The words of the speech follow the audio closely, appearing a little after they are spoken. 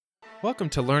Welcome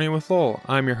to Learning with Lowell.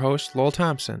 I'm your host, Lowell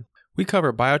Thompson. We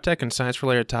cover biotech and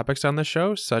science-related topics on the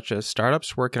show, such as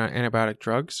startups working on antibiotic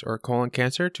drugs or colon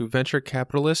cancer, to venture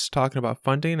capitalists talking about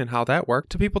funding and how that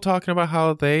worked, to people talking about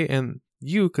how they and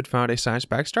you could found a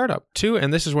science-backed startup. To,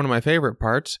 and this is one of my favorite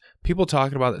parts, people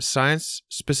talking about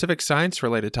specific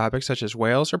science-related topics such as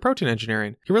whales or protein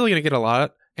engineering. You're really going to get a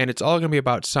lot, and it's all going to be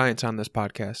about science on this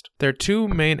podcast. There are two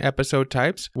main episode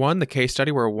types. One, the case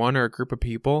study, where one or a group of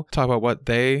people talk about what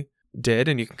they did,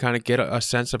 and you can kind of get a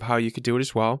sense of how you could do it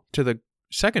as well. To the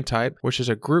second type, which is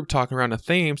a group talking around a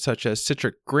theme such as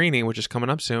citric greening, which is coming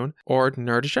up soon, or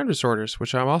neurodegenerative disorders,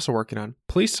 which I'm also working on.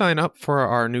 Please sign up for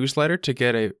our newsletter to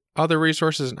get other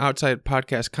resources and outside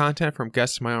podcast content from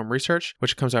guests in my own research,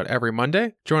 which comes out every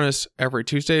Monday. Join us every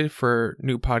Tuesday for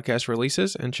new podcast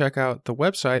releases, and check out the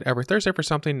website every Thursday for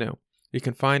something new. You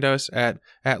can find us at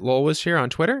Lowell was here on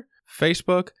Twitter,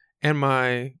 Facebook, and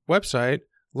my website,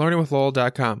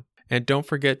 learningwithlowell.com. And don't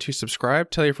forget to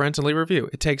subscribe, tell your friends, and leave a review.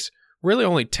 It takes really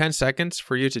only 10 seconds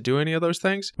for you to do any of those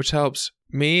things, which helps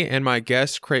me and my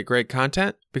guests create great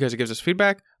content because it gives us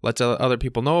feedback, lets other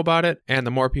people know about it, and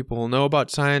the more people will know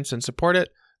about science and support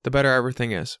it, the better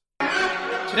everything is.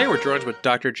 Today we're joined with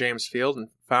Dr. James Field,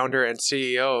 founder and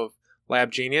CEO of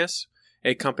LabGenius,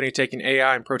 a company taking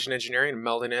AI and protein engineering and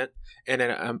melding it in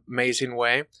an amazing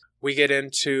way. We get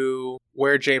into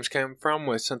where James came from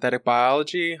with synthetic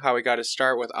biology, how he got his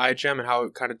start with iGEM, and how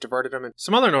it kind of diverted him. And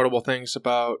some other notable things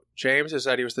about James is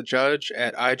that he was the judge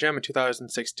at iGEM in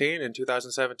 2016. In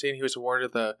 2017, he was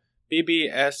awarded the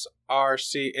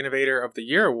BBSRC Innovator of the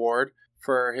Year Award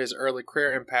for his early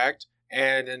career impact.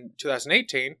 And in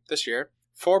 2018, this year,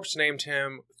 Forbes named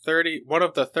him one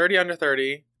of the 30 under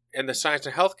 30 in the science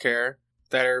and healthcare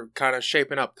that are kind of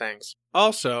shaping up things.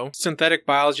 Also, Synthetic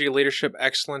Biology Leadership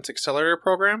Excellence Accelerator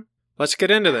Program. Let's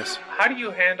get into this. How do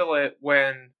you handle it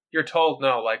when you're told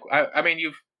no? Like, I mean,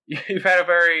 you've had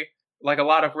a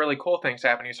lot of really cool things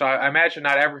happening. So I imagine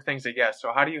not everything's a yes.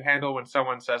 So how do you handle when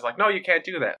someone says like, no, you can't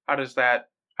do that? How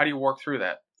do you work through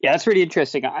that? Yeah, that's really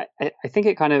interesting. I think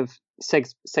it kind of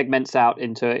segments out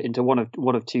into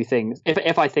one of two things.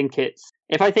 If I think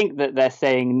that they're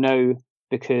saying no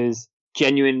because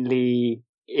genuinely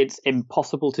it's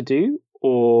impossible to do,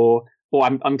 or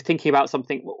I'm thinking about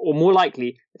something, or more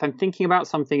likely, if I'm thinking about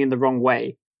something in the wrong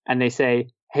way, and they say,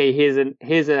 hey, here's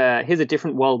a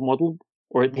different world model,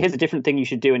 or here's a different thing you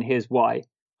should do, and here's why.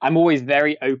 I'm always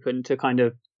very open to kind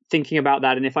of thinking about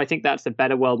that, and if I think that's a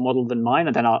better world model than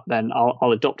mine, then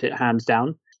I'll adopt it hands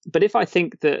down. But if I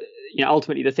think that,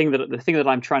 ultimately the thing that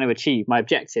I'm trying to achieve, my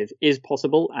objective, is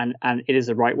possible and it is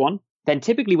the right one, then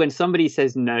typically when somebody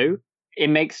says no, it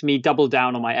makes me double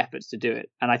down on my efforts to do it.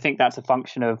 And I think that's a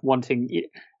function of wanting,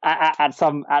 at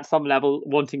some level,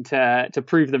 wanting to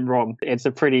prove them wrong. It's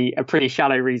a pretty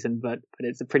shallow reason, but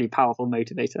it's a pretty powerful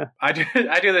motivator. I do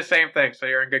the same thing, so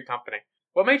you're in good company.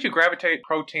 What made you gravitate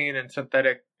protein and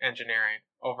synthetic engineering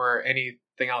over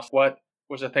anything else? What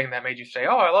was the thing that made you say,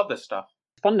 oh, I love this stuff?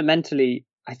 Fundamentally,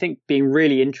 I think being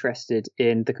really interested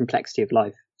in the complexity of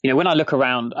life. When I look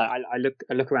around, I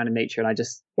look around in nature, and I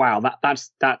just, wow,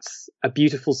 that's a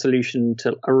beautiful solution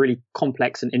to a really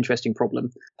complex and interesting problem.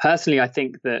 Personally, I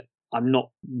think that I'm not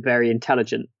very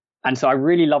intelligent. And so I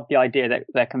really love the idea that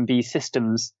there can be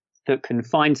systems that can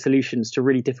find solutions to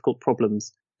really difficult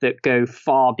problems that go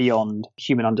far beyond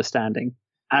human understanding.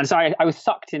 And so I was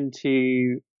sucked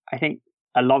into, I think,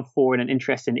 a love for and an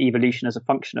interest in evolution as a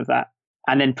function of that.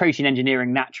 And then protein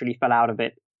engineering naturally fell out of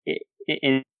it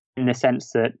in the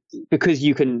sense that because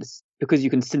you can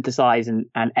synthesize and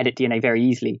edit DNA very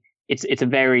easily, it's a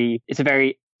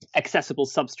very accessible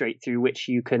substrate through which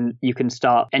you can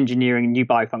start engineering new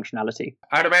biofunctionality.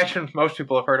 I'd imagine most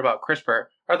people have heard about CRISPR.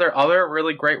 Are there other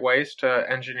really great ways to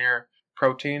engineer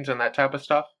proteins and that type of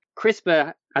stuff?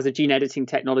 CRISPR as a gene editing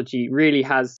technology really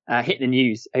has hit the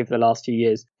news over the last few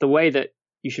years. The way that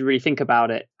you should really think about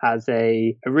it as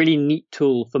a really neat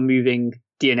tool for moving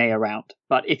DNA around.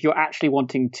 But if you're actually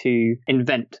wanting to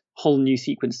invent whole new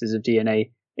sequences of DNA,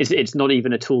 it's not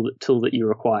even a tool that you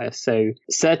require. So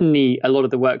certainly a lot of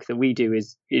the work that we do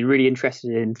is really interested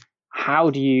in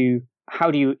how do you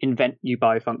invent new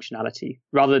biofunctionality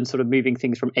rather than sort of moving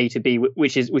things from A to B,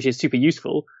 which is super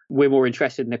useful. We're more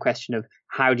interested in the question of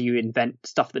how do you invent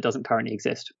stuff that doesn't currently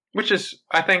exist. Which is,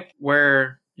 I think,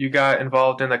 where you got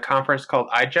involved in a conference called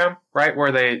iGEM, right?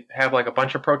 Where they have like a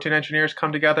bunch of protein engineers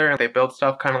come together and they build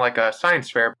stuff kind of like a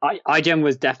science fair. iGEM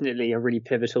was definitely a really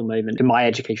pivotal moment in my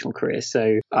educational career.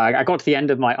 So I got to the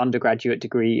end of my undergraduate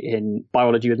degree in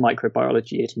biology with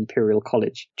microbiology at Imperial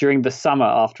College. During the summer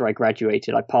after I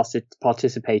graduated, I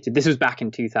participated. This was back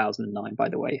in 2009, by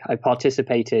the way. I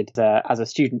participated as a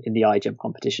student in the iGEM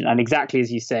competition. And exactly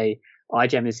as you say,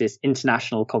 iGEM is this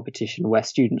international competition where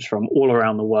students from all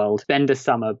around the world spend a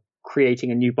summer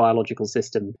creating a new biological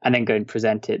system and then go and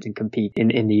present it and compete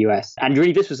in the US. And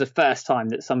really, this was the first time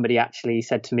that somebody actually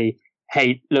said to me,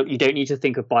 hey, look, you don't need to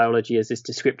think of biology as this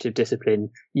descriptive discipline.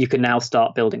 You can now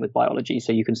start building with biology.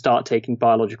 So you can start taking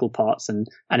biological parts and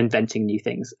inventing new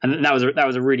things. And that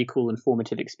was a really cool and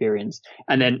formative experience.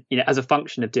 And then, as a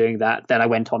function of doing that, then I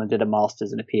went on and did a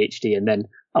master's and a PhD, and then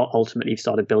ultimately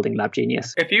started building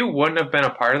LabGenius. If you wouldn't have been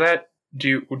a part of that,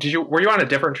 were you on a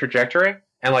different trajectory?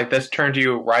 And like this turned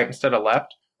you right instead of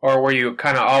left? Or were you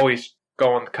kind of always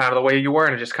going kind of the way you were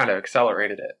and it just kind of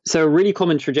accelerated it? So a really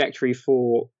common trajectory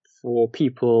for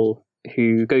people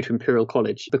who go to Imperial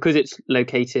College, because it's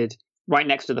located right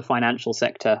next to the financial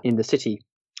sector in the city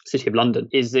of London,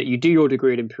 is that you do your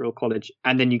degree at Imperial College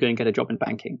and then you go and get a job in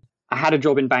banking. I had a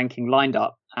job in banking lined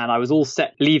up and I was all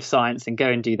set to leave science and go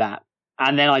and do that.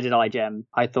 And then I did iGEM.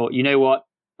 I thought, you know what?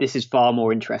 This is far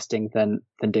more interesting than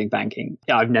doing banking.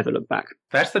 Yeah, I've never looked back.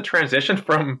 That's the transition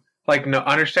from like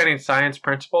understanding science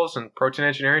principles and protein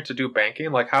engineering to do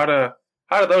banking. Like how do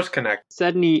those connect?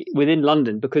 Certainly within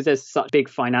London, because there's such a big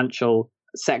financial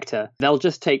sector, they'll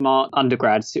just take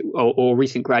undergrads or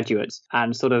recent graduates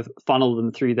and sort of funnel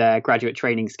them through their graduate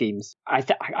training schemes. I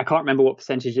can't remember what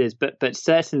percentage it is, but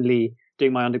certainly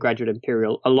doing my undergraduate at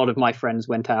Imperial, a lot of my friends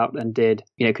went out and did,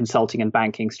 consulting and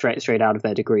banking straight out of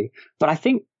their degree. But I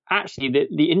think actually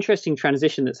the interesting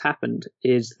transition that's happened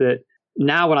is that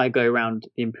now when I go around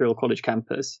the Imperial College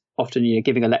campus, often,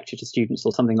 giving a lecture to students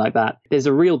or something like that, there's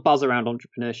a real buzz around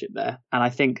entrepreneurship there. And I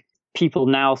think people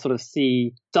now sort of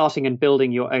see starting and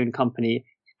building your own company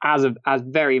as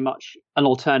very much an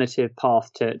alternative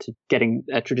path to getting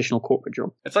a traditional corporate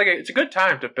job. It's a good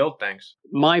time to build things.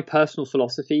 My personal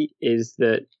philosophy is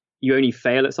that you only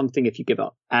fail at something if you give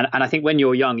up. And I think when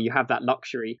you're young, you have that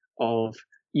luxury of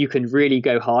you can really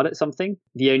go hard at something.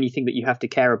 The only thing that you have to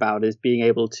care about is being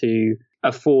able to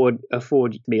afford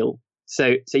meal.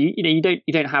 So you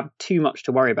don't have too much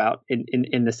to worry about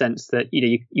in the sense that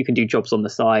you can do jobs on the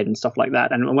side and stuff like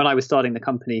that. And when I was starting the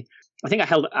company, I think I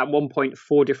held at one point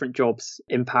 4 different jobs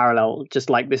in parallel, just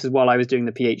like this is while I was doing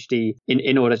the PhD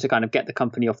in order to kind of get the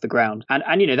company off the ground. And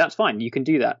that's fine. You can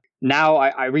do that. Now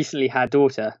I recently had a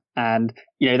daughter, and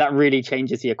that really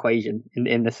changes the equation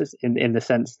in the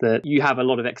sense that you have a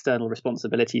lot of external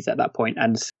responsibilities at that point,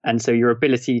 and so your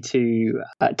ability to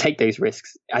take those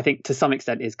risks, I think, to some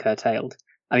extent is curtailed.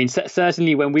 I mean,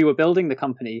 certainly when we were building the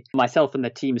company, myself and the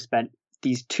team spent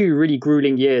these 2 really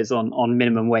grueling years on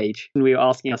minimum wage, and we were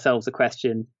asking ourselves the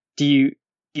question: do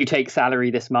you take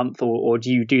salary this month, or do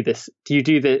you do this? Do you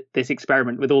do this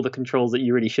experiment with all the controls that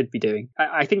you really should be doing?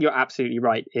 I think you're absolutely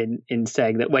right in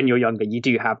saying that when you're younger, you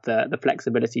do have the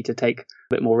flexibility to take a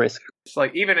bit more risk. It's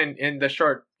like even in the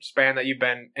short span that you've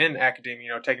been in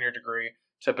academia, taking your degree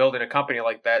to building a company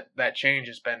like that change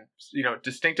has been,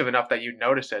 distinctive enough that you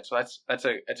notice it. So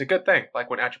it's a good thing. Like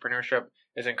when entrepreneurship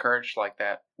is encouraged like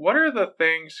that. What are the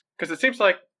things? Because it seems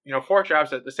like 4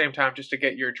 jobs at the same time just to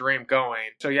get your dream going.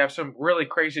 So you have some really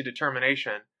crazy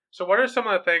determination. So what are some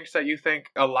of the things that you think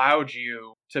allowed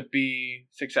you to be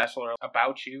successful, or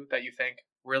about you that you think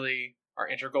really are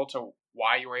integral to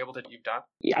why you were able to you've done?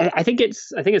 Yeah, I think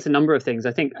it's a number of things.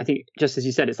 I think just as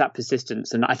you said, it's that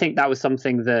persistence, and I think that was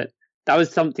something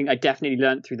I definitely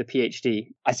learned through the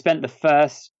PhD. I spent the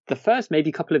first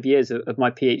maybe couple of years of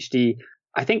my PhD,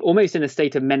 I think, almost in a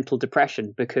state of mental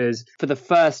depression, because for the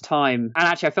first time, and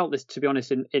actually I felt this, to be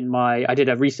honest, I did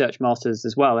a research master's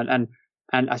as well, and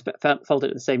I felt it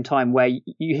at the same time, where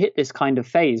you hit this kind of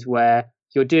phase where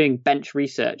you're doing bench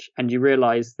research and you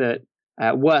realize that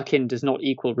work in does not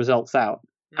equal results out.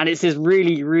 And it's this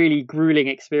really, really grueling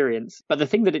experience. But the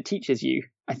thing that it teaches you,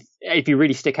 if you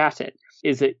really stick at it,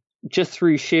 is that just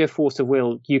through sheer force of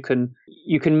will, you can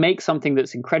make something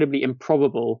that's incredibly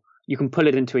improbable. You can pull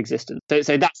it into existence.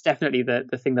 So that's definitely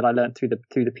the thing that I learned through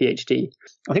the PhD.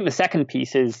 I think the second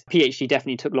piece is PhD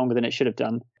definitely took longer than it should have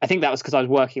done. I think that was because I was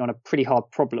working on a pretty hard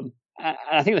problem. And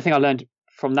I think the thing I learned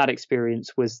from that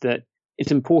experience was that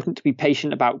it's important to be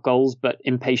patient about goals, but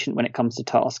impatient when it comes to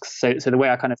tasks. So the way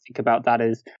I kind of think about that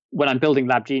is when I'm building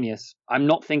LabGenius, I'm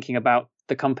not thinking about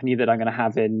the company that I'm going to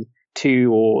have in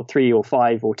 2 or 3 or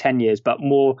 5 or 10 years, but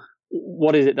more,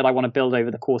 what is it that I want to build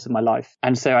over the course of my life?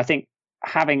 And so I think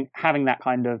having that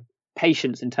kind of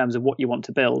patience in terms of what you want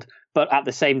to build, but at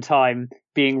the same time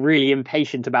being really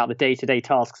impatient about the day-to-day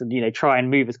tasks and, try and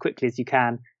move as quickly as you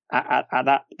can at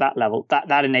that level.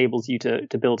 That enables you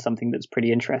to build something that's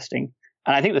pretty interesting.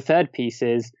 And I think the third piece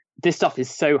is this stuff is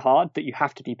so hard that you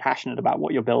have to be passionate about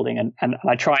what you're building. And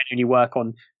I try and only work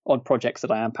on projects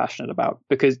that I am passionate about,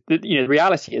 because the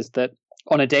reality is that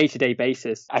on a day-to-day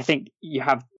basis, I think you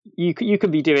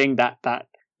can be doing that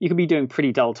you can be doing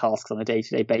pretty dull tasks on a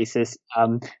day-to-day basis.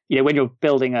 When you're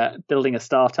building a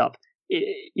startup,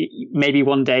 maybe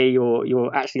one day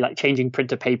you're actually like changing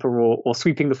printer paper or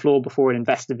sweeping the floor before an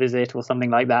investor visit or something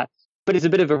like that. But it's a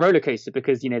bit of a roller coaster,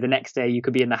 because the next day you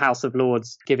could be in the House of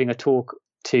Lords giving a talk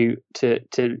to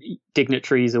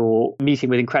dignitaries or meeting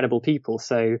with incredible people.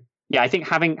 So yeah, I think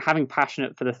having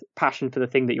passion for the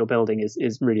thing that you're building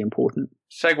is really important.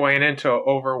 Segueing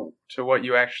over to what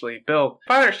you actually build.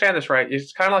 If I understand this right,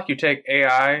 it's kind of like you take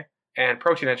AI and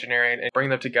protein engineering and bring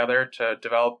them together to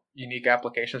develop unique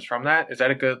applications from that. Is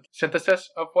that a good synthesis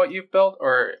of what you've built,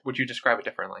 or would you describe it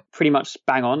differently? Pretty much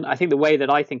bang on. I think the way that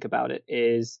I think about it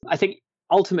is, I think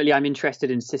ultimately I'm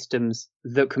interested in systems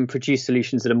that can produce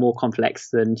solutions that are more complex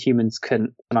than humans can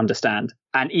understand.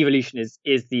 And evolution is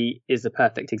the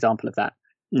perfect example of that.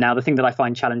 Now, the thing that I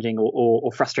find challenging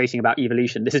or frustrating about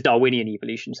evolution, this is Darwinian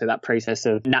evolution, so that process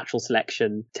of natural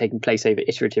selection taking place over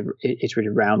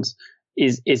iterative rounds,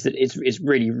 is that it's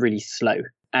really, really slow.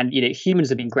 And humans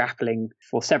have been grappling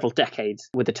for several decades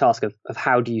with the task of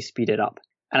how do you speed it up.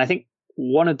 And I think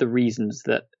one of the reasons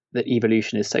that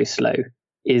evolution is so slow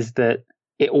is that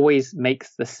it always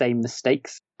makes the same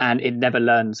mistakes and it never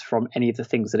learns from any of the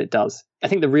things that it does. I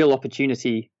think the real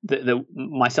opportunity that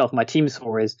myself and my team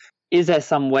saw is there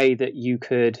some way that you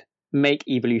could make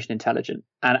evolution intelligent?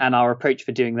 And our approach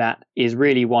for doing that is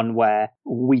really one where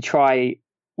we try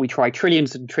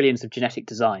trillions and trillions of genetic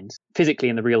designs physically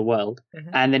in the real world. Mm-hmm.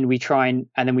 And then we try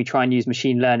and use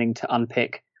machine learning to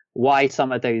unpick why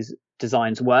some of those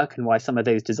designs work and why some of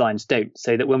those designs don't,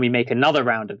 so that when we make another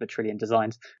round of a trillion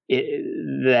designs,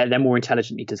 they're more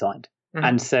intelligently designed.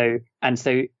 Mm-hmm. And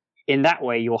so in that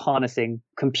way, you're harnessing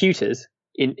computers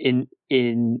and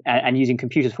using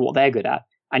computers for what they're good at,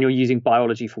 and you're using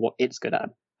biology for what it's good at.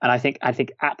 And I think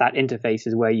at that interface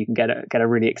is where you can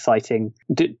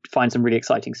find some really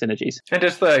exciting synergies. And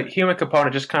does the human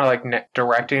component just kind of like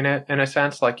directing it in a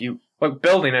sense, like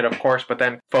building it, of course, but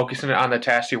then focusing it on the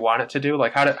tasks you want it to do?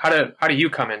 Like how do you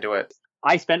come into it?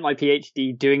 I spent my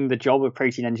PhD doing the job of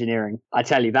protein engineering. I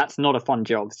tell you, that's not a fun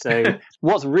job. So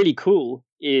what's really cool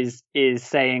is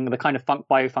saying the kind of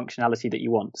biofunctionality that you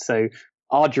want. So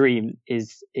our dream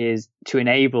is to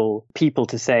enable people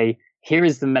to say, here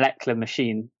is the molecular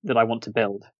machine that I want to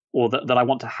build, or that I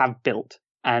want to have built.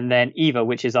 And then EVA,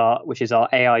 which is our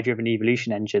AI-driven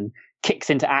evolution engine,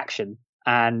 kicks into action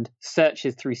and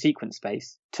searches through sequence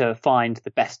space to find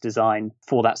the best design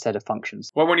for that set of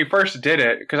functions. Well, when you first did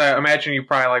it, because I imagine you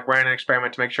probably ran an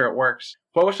experiment to make sure it works,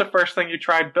 what was the first thing you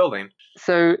tried building?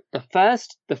 So the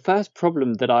first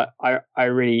problem that I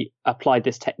really applied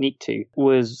this technique to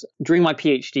was during my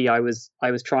PhD. I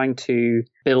was trying to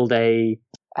build a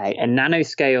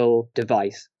nanoscale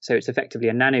device. So it's effectively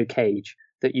a nano cage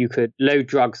that you could load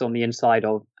drugs on the inside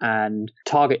of and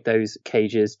target those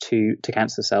cages to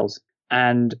cancer cells.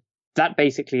 And that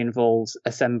basically involves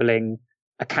assembling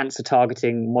a cancer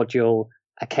targeting module,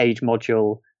 a cage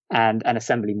module, and an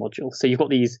assembly module. So you've got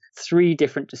these 3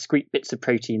 different discrete bits of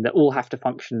protein that all have to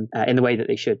function in the way that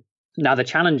they should. Now, the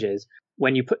challenge is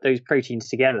when you put those proteins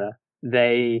together,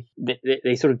 they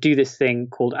sort of do this thing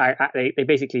called,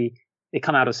 they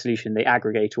come out of solution, they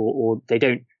aggregate, or they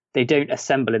don't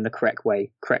assemble in the correct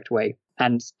way.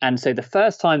 And so the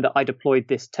first time that I deployed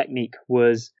this technique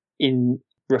was in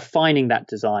refining that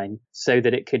design so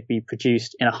that it could be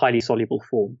produced in a highly soluble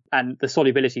form. And the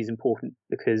solubility is important,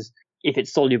 because if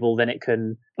it's soluble, then it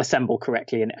can assemble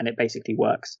correctly and it basically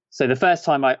works. So the first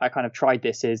time I kind of tried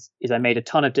this is I made a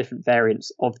ton of different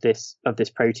variants of this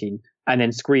protein and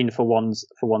then screened for ones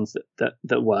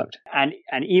that worked. And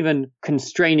even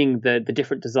constraining the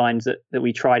different designs that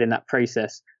we tried in that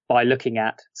process by looking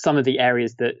at some of the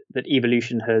areas that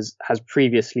evolution has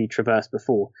previously traversed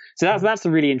before. So that's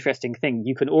a really interesting thing.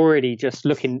 You can already just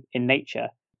look in nature.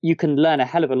 You can learn a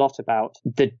hell of a lot about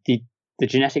the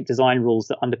genetic design rules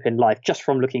that underpin life just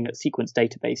from looking at sequence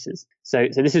databases. So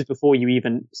this is before you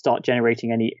even start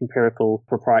generating any empirical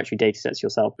proprietary data sets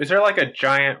yourself. Is there like a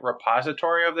giant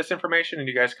repository of this information and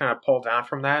you guys kind of pull down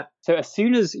from that? So as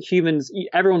soon as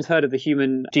everyone's heard of the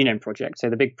Human Genome Project, so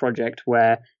the big project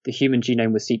where the human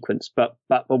genome was sequenced, but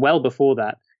well before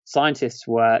that, scientists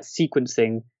were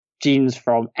sequencing genes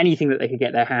from anything that they could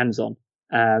get their hands on.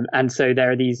 And so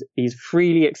there are these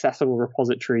freely accessible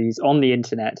repositories on the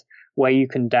internet where you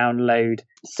can download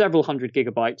several hundred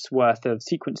gigabytes worth of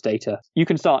sequence data. You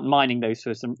can start mining those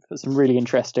for some really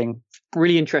interesting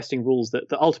rules that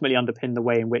ultimately underpin the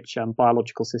way in which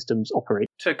biological systems operate.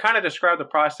 To kind of describe the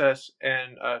process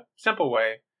in a simple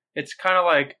way, it's kind of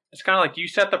like you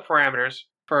set the parameters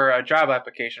for a job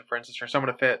application, for instance, for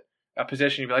someone to fit a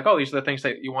position. You'd be like, oh, these are the things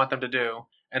that you want them to do,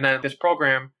 and then this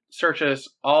program searches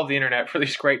all of the internet for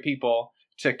these great people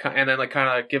and then like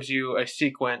kind of gives you a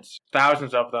sequence,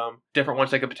 thousands of them, different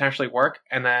ones that could potentially work,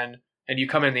 and you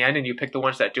come in the end and you pick the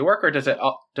ones that do work, or does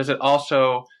it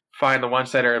also find the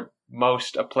ones that are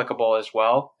most applicable as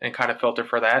well and kind of filter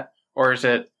for that, or is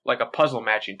it like a puzzle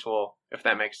matching tool, if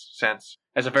that makes sense,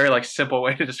 as a very like simple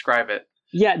way to describe it?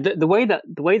 Yeah, the way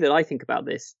that I think about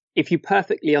this, if you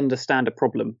perfectly understand a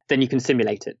problem, then you can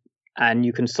simulate it and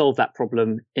you can solve that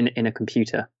problem in a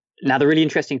computer. Now, the really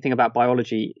interesting thing about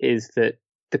biology is that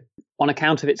on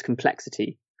account of its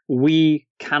complexity, we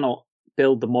cannot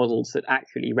build the models that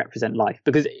accurately represent life.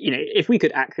 Because, if we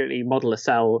could accurately model a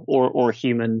cell or a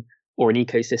human or an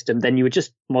ecosystem, then you would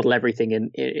just model everything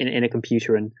in a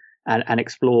computer and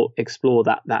explore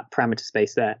that parameter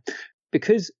space there.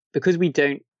 Because we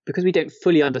don't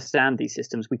fully understand these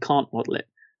systems, we can't model it.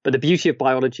 But the beauty of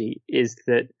biology is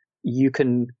that you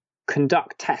can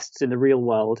conduct tests in the real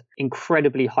world,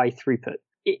 incredibly high throughput.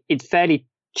 It's fairly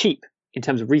cheap in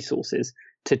terms of resources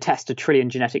to test 1 trillion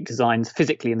genetic designs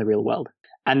physically in the real world.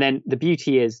 And then the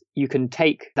beauty is you can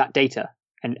take that data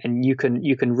and you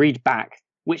can read back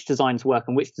which designs work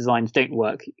and which designs don't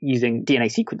work using DNA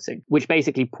sequencing, which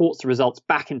basically ports the results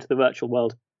back into the virtual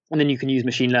world. And then you can use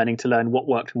machine learning to learn what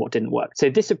worked and what didn't work. So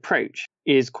this approach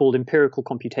is called empirical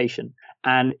computation.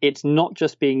 And it's not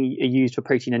just being used for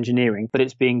protein engineering, but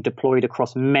it's being deployed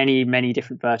across many, many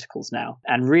different verticals now.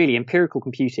 And really, empirical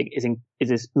computing is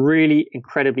this really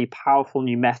incredibly powerful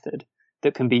new method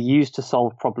that can be used to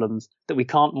solve problems that we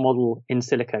can't model in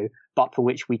silico, but for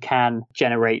which we can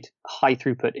generate high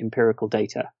throughput empirical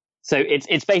data. So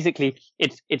it's basically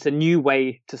a new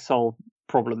way to solve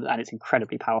problems, and it's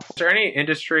incredibly powerful. Is there any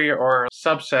industry or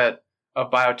subset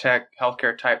of biotech,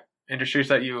 healthcare type industries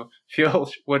that you feel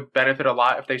would benefit a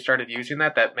lot if they started using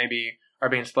that maybe are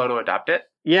being slow to adopt it?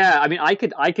 Yeah, I mean, I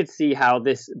could see how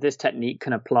this technique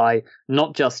can apply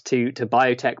not just to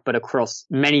biotech, but across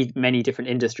many, many different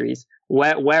industries.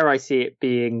 Where I see it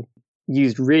being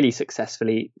used really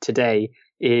successfully today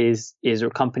is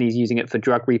companies using it for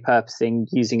drug repurposing,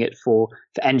 using it for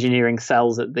engineering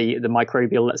cells at the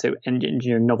microbial, let's say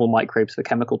engineering novel microbes for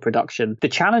chemical production.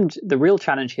 The real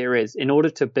challenge here is, in order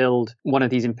to build one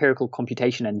of these empirical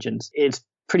computation engines, it's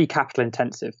pretty capital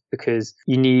intensive because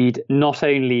you need not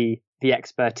only the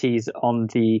expertise on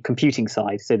the computing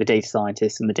side, so the data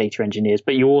scientists and the data engineers,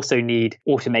 but you also need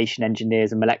automation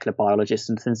engineers and molecular biologists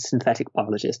and synthetic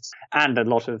biologists, and a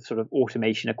lot of sort of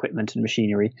automation equipment and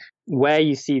machinery. Where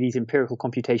you see these empirical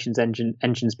computations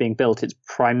engines being built, it's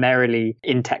primarily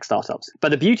in tech startups. But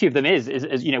the beauty of them is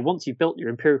once you've built your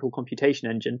empirical computation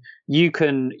engine, you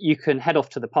can head off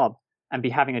to the pub and be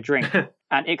having a drink,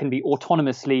 and it can be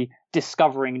autonomously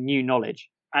discovering new knowledge.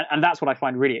 And that's what I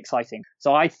find really exciting.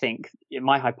 So I think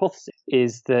my hypothesis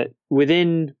is that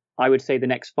within, I would say, the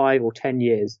next 5 or 10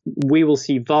 years, we will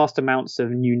see vast amounts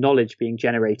of new knowledge being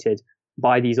generated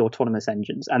by these autonomous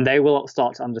engines. And they will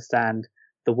start to understand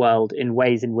the world in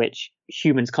ways in which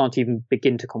humans can't even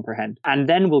begin to comprehend. And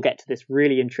then we'll get to this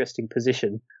really interesting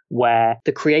position where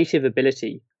the creative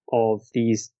ability of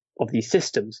these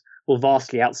systems will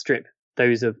vastly outstrip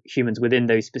those of humans within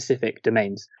those specific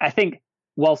domains. I think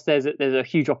whilst there's a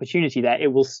huge opportunity there,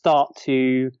 it will start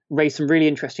to raise some really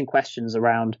interesting questions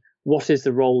around what is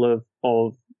the role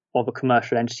of a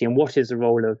commercial entity and what is the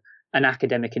role of an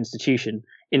academic institution,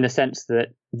 in the sense that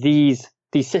these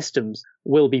systems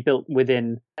will be built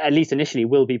within, at least initially,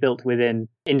 will be built within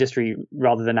industry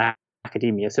rather than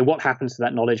academia. So what happens to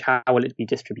that knowledge? How will it be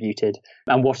distributed?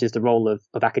 And what is the role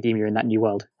of academia in that new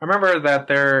world? I remember that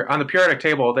on the periodic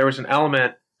table, there was an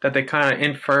element that they kind of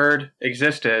inferred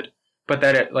existed, but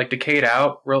that it like decayed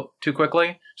out too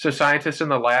quickly. So scientists in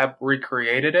the lab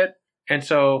recreated it. And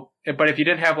so, but if you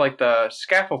didn't have like the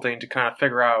scaffolding to kind of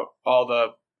figure out all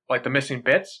the missing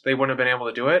bits, they wouldn't have been able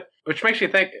to do it. Which makes you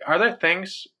think, are there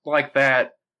things like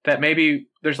that maybe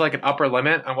there's like an upper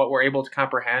limit on what we're able to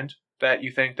comprehend, that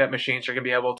you think that machines are going to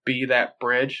be able to be that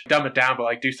bridge, dumb it down, but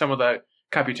like do some of the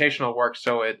computational work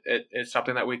so it is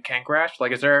something that we can grasp?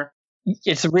 Like, is there...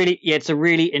 It's a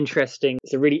really interesting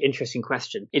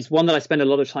question. It's one that I spend a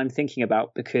lot of time thinking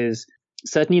about, because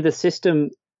certainly the system,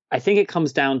 I think it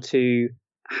comes down to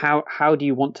how do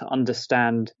you want to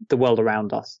understand the world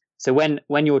around us? So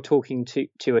when you're talking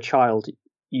to a child,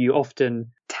 you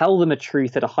often tell them a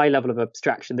truth at a high level of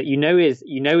abstraction that you know is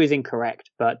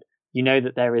incorrect, but you know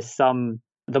that there is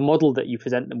the model that you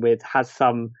present them with has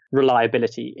some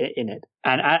reliability in it.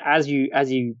 And as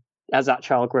that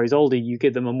child grows older, you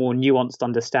give them a more nuanced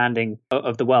understanding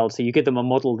of the world. So you give them a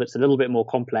model that's a little bit more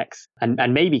complex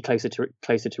and maybe closer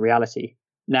to reality.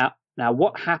 Now,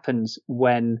 what happens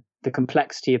when the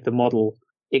complexity of the model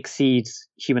exceeds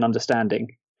human understanding?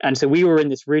 And so we were in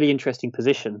this really interesting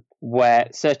position where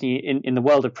certainly in the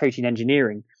world of protein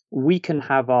engineering, we can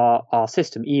have our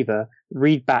system EVA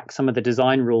read back some of the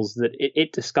design rules that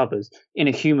it discovers in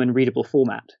a human readable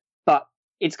format. But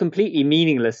it's completely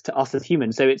meaningless to us as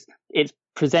humans. So it's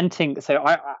presenting. So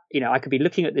I could be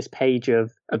looking at this page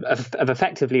of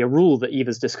effectively a rule that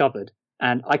EVA's discovered,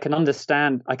 and I can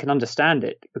understand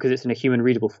it because it's in a human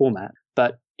readable format.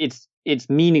 But it's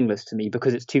meaningless to me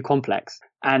because it's too complex.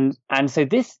 And so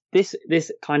this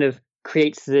kind of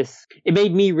creates this. It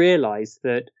made me realize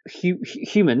that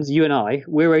humans, you and I,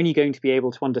 we're only going to be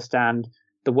able to understand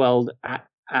the world at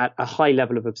a high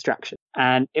level of abstraction,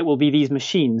 and it will be these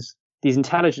machines, these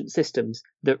intelligent systems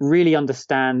that really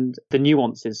understand the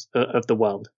nuances of the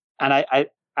world. And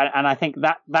I think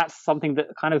that's something that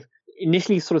kind of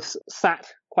initially sort of sat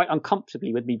quite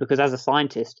uncomfortably with me, because as a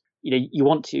scientist, you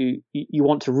want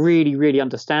to really, really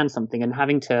understand something, and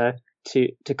having to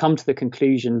come to the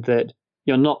conclusion that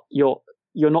you're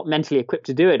not mentally equipped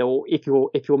to do it, or if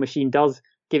your machine does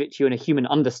give it to you in a human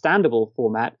understandable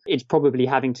format, it's probably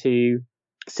having to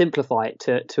simplify it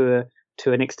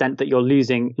to an extent that you're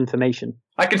losing information.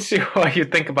 I can see why you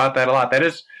think about that a lot.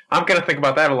 I'm going to think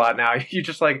about that a lot now. You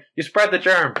just you spread the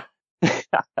germ.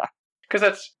 Because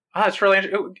that's really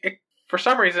interesting. For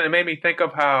some reason, it made me think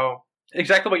of how,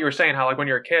 exactly what you were saying, how when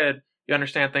you're a kid, you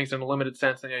understand things in a limited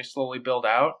sense and you slowly build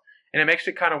out. And it makes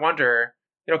me kind of wonder,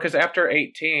 because after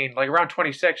 18, around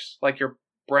 26, your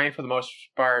brain for the most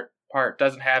part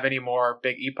doesn't have any more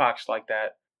big epochs like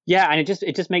that. Yeah, and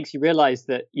it just makes you realize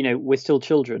that, we're still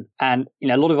children, and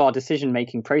a lot of our decision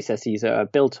making processes are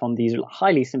built on these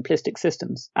highly simplistic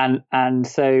systems. And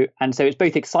so it's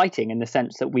both exciting in the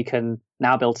sense that we can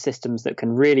now build systems that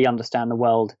can really understand the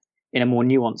world in a more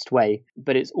nuanced way,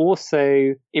 but it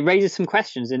raises some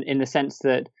questions in the sense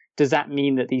that, does that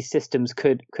mean that these systems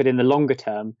could in the longer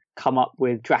term come up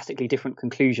with drastically different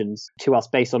conclusions to us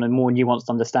based on a more nuanced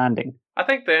understanding? I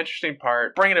think the interesting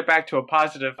part, bringing it back to a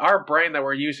positive, our brain that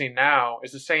we're using now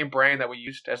is the same brain that we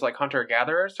used as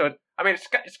hunter-gatherers. So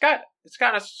it's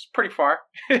gotten us pretty far.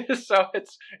 So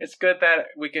it's good that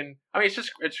we can.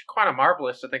 It's kind of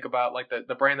marvelous to think about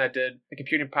the brain that did the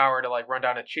computing power to run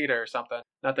down a cheetah or something.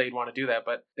 Not that you'd want to do that,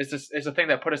 but it's the thing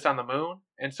that put us on the moon.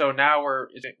 And so now we're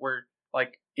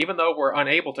even though we're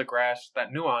unable to grasp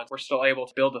that nuance, we're still able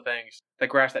to build the things that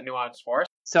grasp that nuance for us.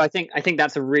 So I think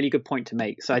that's a really good point to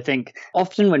make. So I think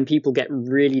often when people get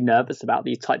really nervous about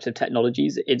these types of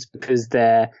technologies, it's because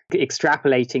they're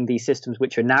extrapolating these systems,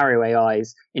 which are narrow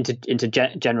AIs, into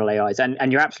general AIs.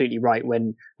 And you're absolutely right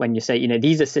when you say,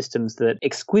 these are systems that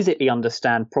exquisitely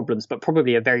understand problems, but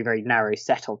probably a very, very narrow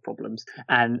set of problems.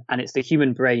 And it's the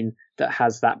human brain that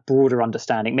has that broader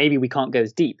understanding. Maybe we can't go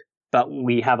as deep, but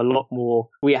we have a lot more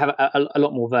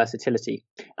versatility.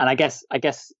 And I guess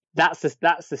that's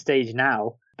the stage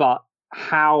now. But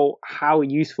how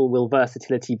useful will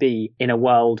versatility be in a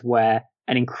world where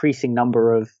an increasing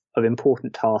number of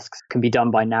important tasks can be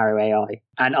done by narrow AI?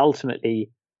 And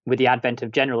ultimately, with the advent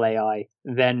of general AI,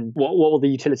 then what will the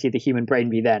utility of the human brain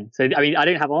be then? So I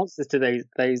don't have answers to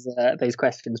those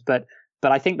questions, but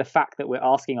I think the fact that we're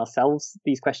asking ourselves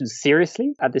these questions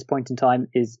seriously at this point in time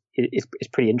is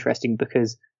pretty interesting,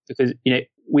 because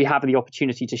we have the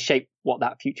opportunity to shape what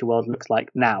that future world looks like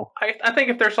now. I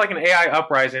think if there's an AI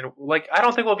uprising, I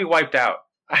don't think we'll be wiped out.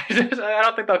 I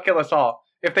don't think they'll kill us all.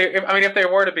 If they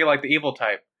were to be the evil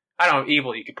type, I don't know,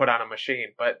 evil you could put on a machine,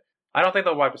 but I don't think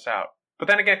they'll wipe us out. But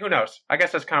then again, who knows? I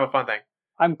guess that's kind of a fun thing.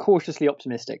 I'm cautiously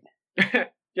optimistic.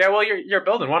 Yeah, well, you're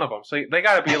building one of them, so they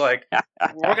got to be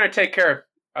we're going to take care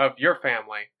of your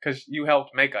family because you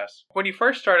helped make us. When you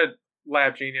first started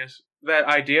Lab Genius, that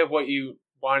idea of what you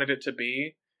wanted it to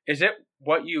be, is it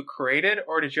what you created,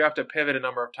 or did you have to pivot a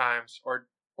number of times,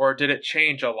 or did it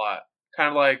change a lot?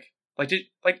 Kind of did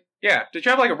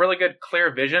you have a really good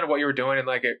clear vision of what you were doing and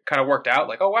it kind of worked out?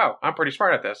 Oh wow, I'm pretty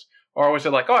smart at this. Or was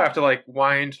it I have to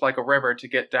wind a river to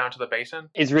get down to the basin?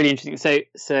 It's really interesting.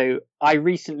 So I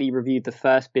recently reviewed the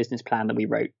first business plan that we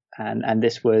wrote, and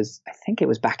this was, I think it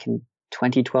was back in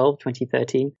 2012,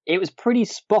 2013. It was pretty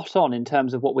spot on in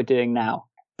terms of what we're doing now.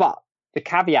 But the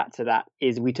caveat to that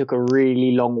is we took a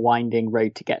really long winding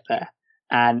road to get there.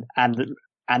 And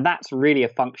And that's really a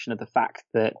function of the fact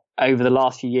that over the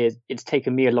last few years, it's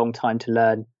taken me a long time to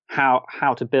learn how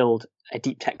to build a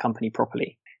deep tech company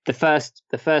properly. The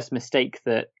first mistake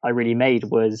that I really made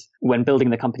was when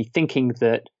building the company, thinking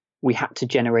that we had to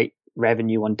generate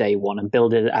revenue on day one and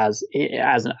build it as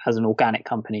an organic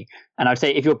company. And I'd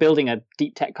say if you're building a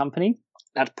deep tech company,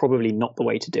 that's probably not the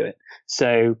way to do it.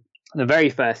 So the very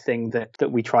first thing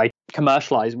that we tried to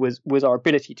commercialize was our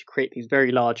ability to create these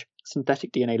very large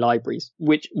synthetic DNA libraries,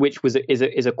 which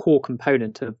is a core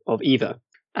component of EVA.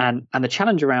 And the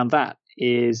challenge around that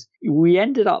is we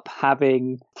ended up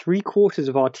having 3/4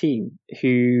 of our team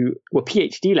who were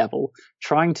PhD level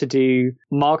trying to do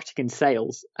marketing and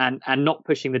sales and not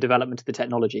pushing the development of the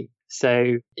technology.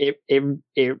 So it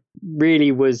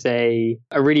really was a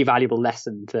really valuable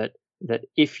lesson that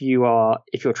if you're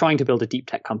trying to build a deep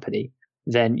tech company,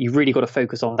 then you've really got to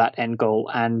focus on that end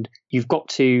goal, and you've got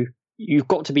to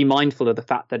be mindful of the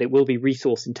fact that it will be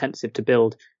resource intensive to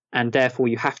build, and therefore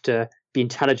you have to be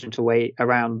intelligent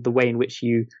around the way in which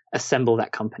you assemble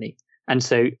that company. And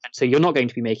so you're not going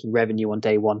to be making revenue on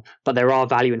day one, but there are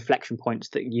value inflection points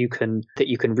that you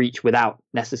can reach without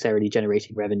necessarily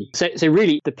generating revenue. So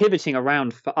really the pivoting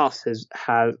around for us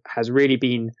has really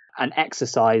been an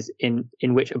exercise in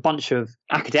which a bunch of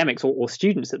academics or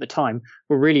students at the time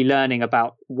were really learning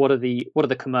about what are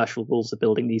the commercial rules of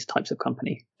building these types of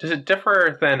company. Does it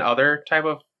differ than other type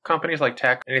of companies like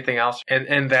tech, anything else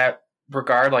in that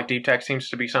regard? Like deep tech seems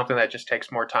to be something that just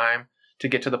takes more time to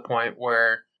get to the point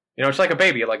where, it's like a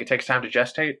baby, like it takes time to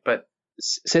gestate. But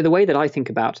so the way that I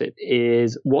think about it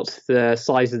is, what's the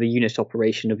size of the unit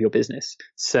operation of your business?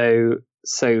 So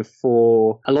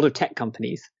for a lot of tech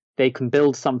companies, they can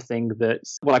build something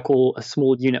that's what I call a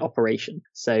small unit operation.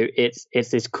 So it's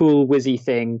this cool whizzy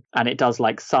thing, and it does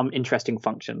like some interesting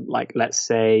function, like let's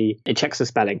say it checks the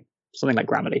spelling, something like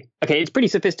Grammarly. Okay, it's pretty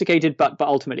sophisticated, but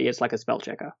ultimately it's like a spell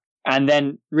checker. And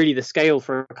then really the scale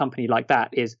for a company like that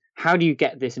is, how do you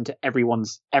get this into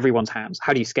everyone's hands?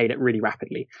 How do you scale it really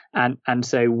rapidly? And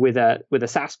so with a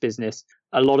SaaS business,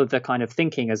 a lot of the kind of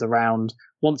thinking is around,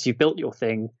 once you've built your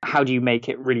thing, how do you make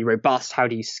it really robust? How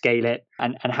do you scale it?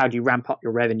 And how do you ramp up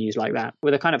your revenues like that?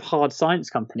 With a kind of hard science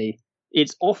company,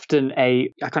 it's often I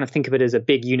kind of think of it as a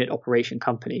big unit operation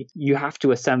company. You have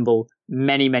to assemble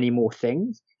many, many more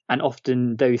things. And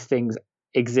often those things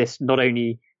exist not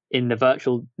only in the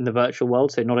virtual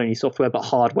world, so not only software but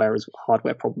hardware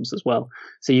problems as well.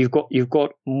 So you've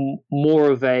got more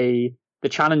of the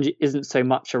challenge isn't so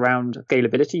much around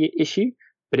scalability issue,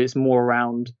 but it's more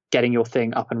around getting your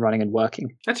thing up and running and working.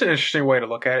 That's an interesting way to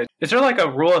look at it. Is there like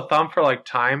a rule of thumb for like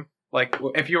time? Like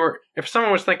if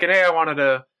someone was thinking, hey, I wanted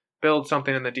to build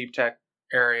something in the deep tech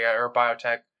area or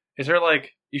biotech, is there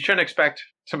like, you shouldn't expect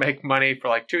to make money for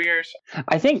like 2 years?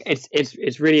 I think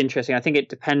it's really interesting. I think it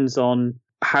depends on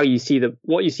how you see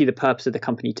what you see the purpose of the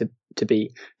company to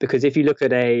be. Because if you look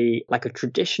at a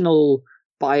traditional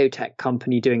biotech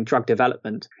company doing drug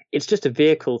development, it's just a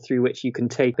vehicle through which you can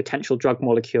take potential drug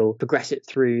molecule, progress it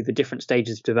through the different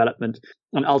stages of development,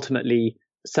 and ultimately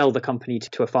sell the company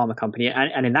to a pharma company.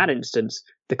 And in that instance,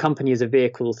 the company is a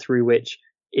vehicle through which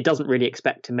it doesn't really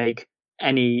expect to make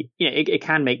any, it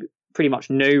can make pretty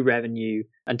much no revenue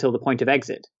until the point of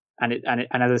exit. And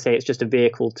as I say, it's just a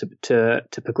vehicle to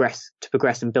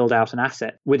progress and build out an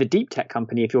asset. With a deep tech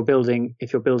company, if you're building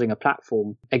a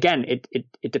platform, again,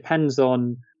 it depends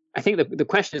on. I think the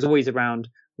question is always around,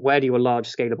 where do your large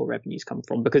scalable revenues come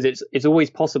from? Because it's always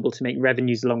possible to make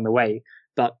revenues along the way,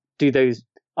 but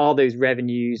are those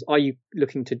revenues? Are you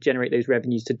looking to generate those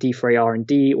revenues to defray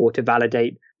R&D or to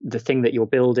validate the thing that you're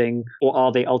building, or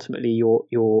are they ultimately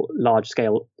your large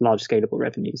scalable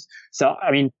revenues? So I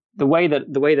mean, the way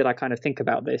that I kind of think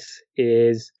about this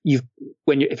is, if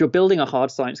you're building a hard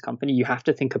science company, you have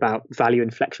to think about value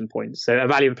inflection points. So a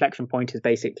value inflection point is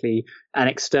basically an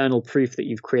external proof that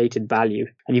you've created value,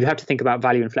 and you have to think about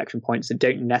value inflection points that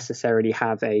don't necessarily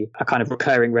have a kind of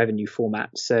recurring revenue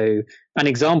format. So an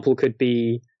example could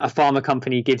be a pharma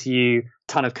company gives you a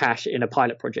ton of cash in a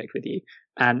pilot project with you,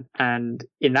 and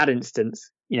in that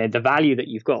instance, the value that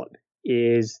you've got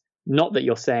is not that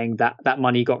you're saying that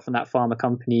money you got from that pharma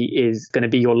company is going to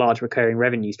be your large recurring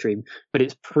revenue stream, but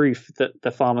it's proof that the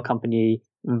pharma company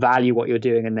value what you're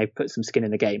doing and they've put some skin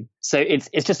in the game. So it's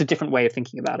just a different way of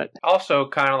thinking about it. Also,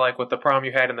 kind of like with the problem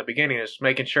you had in the beginning, is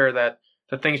making sure that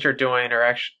the things you're doing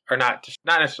are not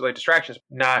necessarily distractions,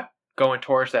 not going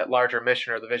towards that larger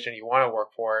mission or the vision you want to work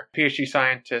for. PhD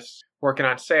scientists working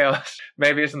on sales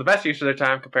maybe isn't the best use of their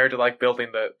time compared to like building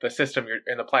the system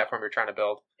and the platform you're trying to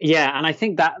build. Yeah, and I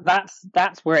think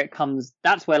that's where it comes.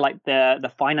 That's where like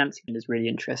the financing is really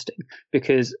interesting,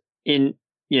 because in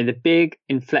the big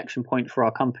inflection point for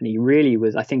our company really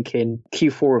was, I think, in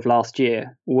Q4 of last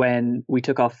year when we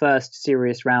took our first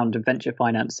serious round of venture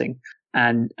financing,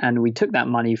 and we took that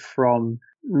money from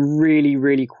really,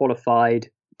 really qualified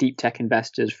deep tech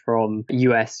investors from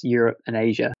US, Europe, and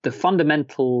Asia. The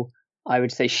fundamental, I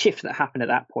would say, shift that happened at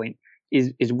that point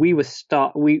is we were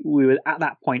at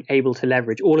that point able to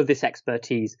leverage all of this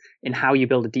expertise in how you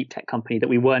build a deep tech company that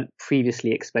we weren't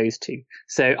previously exposed to.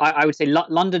 So I would say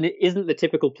London isn't the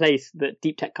typical place that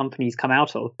deep tech companies come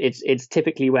out of. It's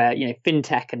typically where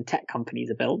fintech and tech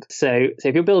companies are built. So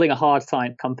if you're building a hard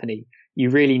science company,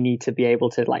 you really need to be able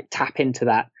to tap into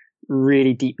that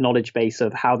really deep knowledge base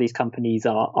of how these companies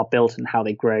are built and how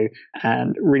they grow.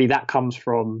 And really that comes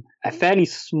from a fairly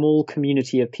small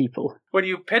community of people. When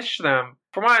you pitch them,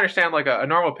 from what I understand, like a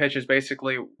normal pitch is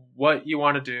basically what you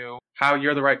want to do, how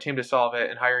you're the right team to solve it,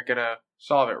 and how you're going to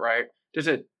solve it, right? Does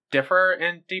it differ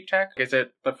in deep tech? Is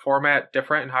it the format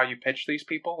different in how you pitch these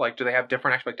people? Like, do they have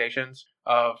different expectations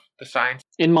of the science?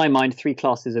 In my mind, three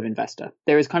classes of investor.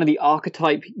 There is kind of the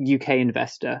archetype UK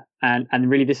investor, and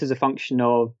really this is a function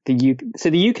of the UK. So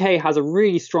the UK has a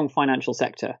really strong financial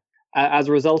sector. As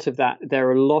a result of that, there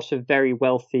are a lot of very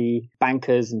wealthy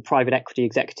bankers and private equity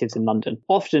executives in London.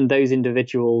 Often those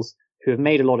individuals who have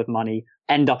made a lot of money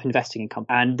end up investing in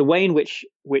companies. And the way in which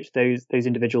those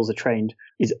individuals are trained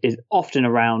is often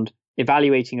around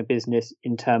evaluating a business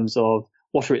in terms of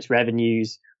what are its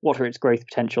revenues, what are its growth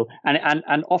potential. And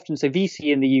often, so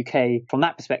VC in the UK, from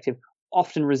that perspective,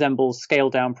 often resembles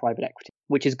scaled down private equity,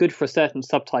 which is good for a certain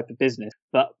subtype of business,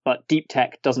 but deep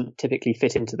tech doesn't typically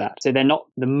fit into that. So they're not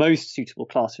the most suitable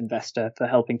class of investor for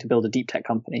helping to build a deep tech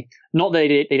company. Not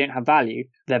that they don't have value,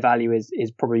 their value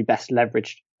is probably best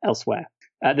leveraged elsewhere.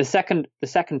 The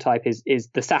second type is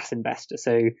the SaaS investor.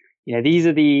 So these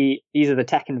are the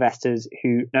tech investors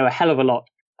who know a hell of a lot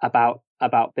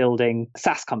about building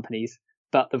SaaS companies,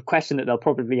 but the question that they'll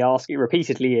probably ask you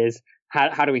repeatedly is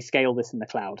how do we scale this in the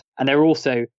cloud? And they're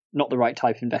also not the right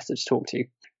type of investor to talk to.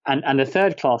 And the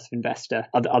third class of investor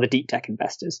are the deep tech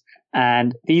investors,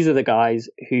 and these are the guys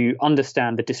who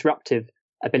understand the disruptive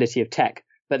ability of tech,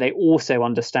 but they also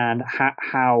understand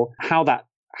how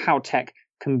tech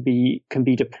can be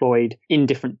deployed in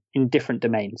different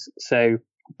domains. So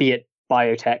be it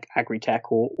biotech, agri-tech,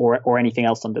 or anything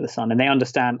else under the sun. And they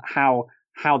understand how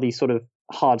these sort of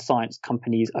hard science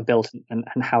companies are built and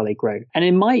how they grow. And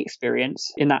in my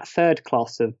experience, in that third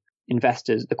class of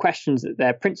investors, the questions that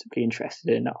they're principally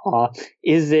interested in are,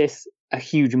 is this a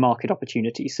huge market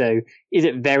opportunity? So is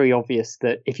it very obvious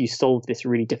that if you solve this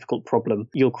really difficult problem,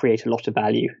 you'll create a lot of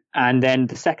value? And then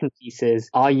the second piece is,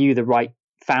 are you the right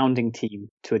founding team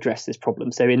to address this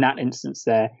problem? So in that instance,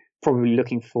 they're probably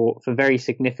looking for very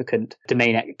significant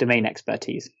domain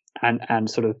expertise and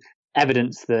sort of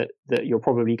evidence that you're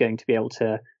probably going to be able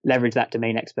to leverage that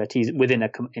domain expertise within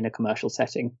in a commercial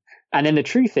setting. And then the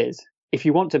truth is, if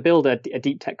you want to build a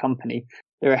deep tech company,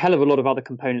 there are a hell of a lot of other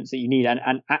components that you need.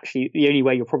 And actually, the only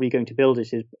way you're probably going to build it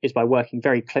is by working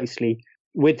very closely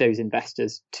with those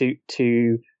investors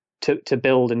to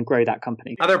build and grow that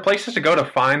company. Are there places to go to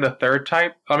find the third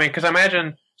type? I mean, because I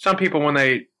imagine some people, when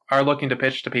they are looking to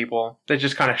pitch to people, they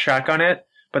just kind of shotgun it,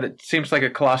 but it seems like a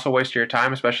colossal waste of your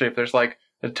time, especially if there's like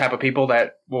the type of people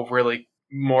that will really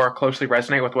more closely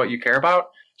resonate with what you care about.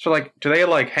 So like, do they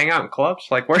like hang out in clubs?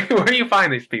 Like where do you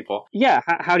find these people? Yeah.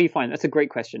 How do you find? That's a great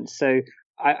question. So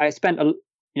I spent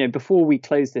before we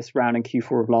closed this round in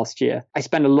Q4 of last year, I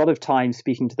spent a lot of time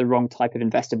speaking to the wrong type of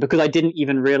investor because I didn't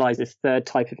even realize this third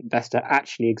type of investor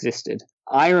actually existed.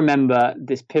 I remember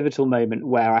this pivotal moment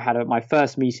where I had my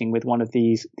first meeting with one of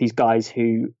these guys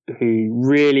who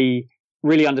really,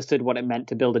 really understood what it meant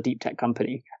to build a deep tech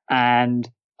company. And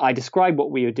I described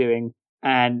what we were doing,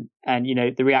 and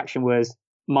the reaction was,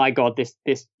 my God,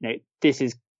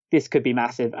 this could be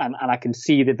massive, and I can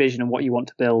see the vision and what you want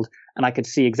to build, and I could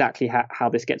see exactly how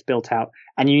this gets built out.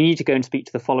 And you need to go and speak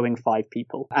to the following 5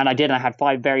 people. And I did. I had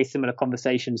 5 very similar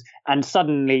conversations, and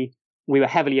suddenly we were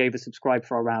heavily oversubscribed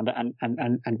for our round,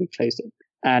 and we closed it.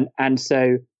 And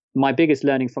so my biggest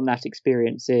learning from that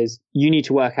experience is you need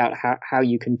to work out how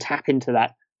you can tap into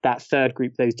that third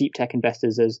group, those deep tech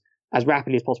investors, as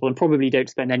rapidly as possible, and probably don't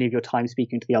spend any of your time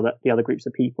speaking to the other groups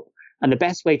of people. And the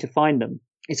best way to find them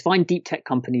is find deep tech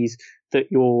companies that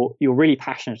you're really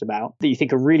passionate about, that you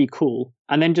think are really cool,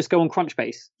 and then just go on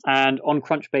Crunchbase. And on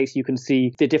Crunchbase, you can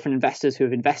see the different investors who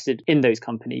have invested in those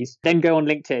companies. Then go on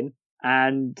LinkedIn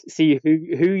and see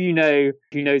who knows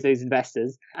those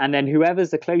investors, and then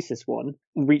whoever's the closest one,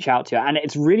 reach out to. And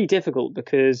it's really difficult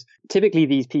because typically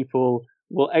these people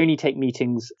will only take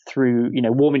meetings through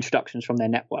warm introductions from their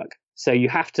network. So you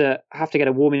have to get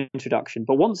a warm introduction.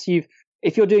 But once you've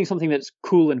if you're doing something that's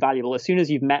cool and valuable, as soon as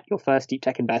you've met your first deep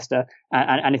tech investor,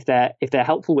 and if they're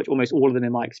helpful, which almost all of them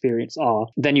in my experience are,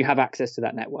 then you have access to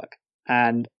that network.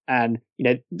 And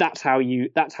that's how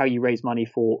you raise money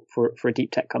for a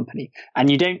deep tech company. And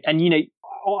you don't, and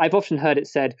I've often heard it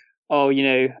said, oh,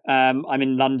 I'm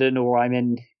in London, or I'm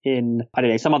in I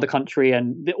don't know, some other country,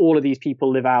 and all of these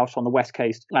people live out on the West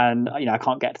Coast, and I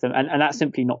can't get to them. And that's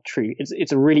simply not true.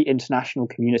 It's a really international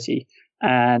community.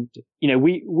 And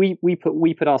we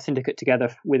put our syndicate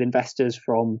together with investors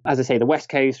from, as I say, the West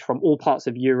Coast, from all parts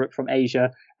of Europe, from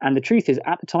Asia. And the truth is,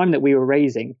 at the time that we were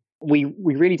raising, we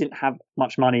really didn't have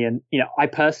much money, and I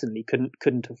personally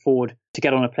couldn't afford to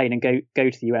get on a plane and go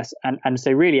to the US, and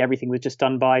so really everything was just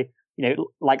done by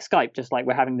like Skype, just like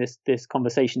we're having this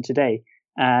conversation today.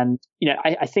 And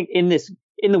I think in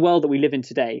the world that we live in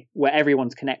today, where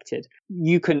everyone's connected,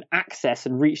 you can access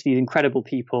and reach these incredible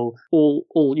people all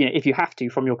if you have to,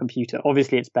 from your computer.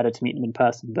 Obviously, it's better to meet them in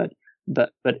person, but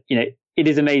it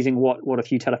is amazing what a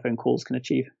few telephone calls can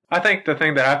achieve. I think the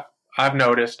thing that I've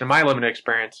noticed in my limited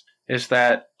experience is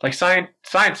that, like,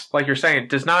 science, like you're saying,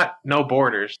 does not know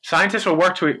borders. Scientists will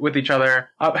work with each other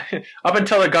up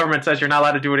until the government says you're not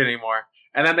allowed to do it anymore.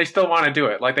 And then they still want to do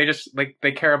it. Like, they just, like,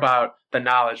 they care about the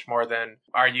knowledge more than,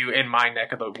 are you in my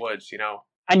neck of the woods,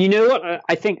 And you know what?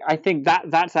 I think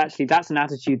that's an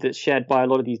attitude that's shared by a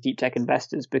lot of these deep tech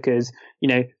investors, because,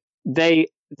 they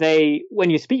when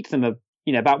you speak to them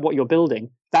about what you're building,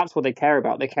 that's what they care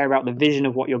about. They care about the vision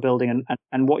of what you're building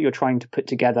and what you're trying to put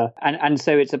together. And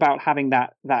so it's about having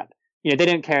that they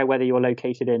don't care whether you're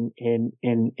located in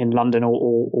London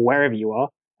or wherever you are.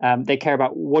 They care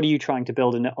about what are you trying to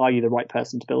build, and are you the right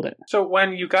person to build it? So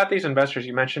when you got these investors,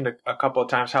 you mentioned a couple of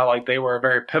times how, like, they were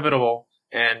very pivotal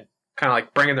and kind of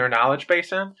like bringing their knowledge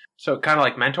base in. So kind of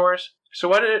like mentors. So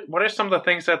what are some of the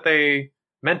things that they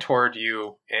mentored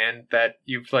you and that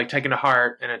you've, like, taken to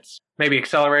heart, and it's maybe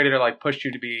accelerated or, like, pushed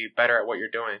you to be better at what you're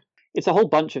doing? It's a whole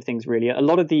bunch of things, really. A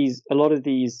lot of these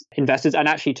investors, and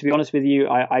actually, to be honest with you,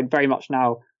 I very much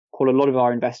now call a lot of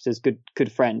our investors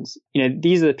good friends.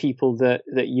 These are the people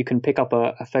that you can pick up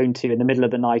a phone to in the middle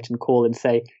of the night and call and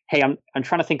say, hey, I'm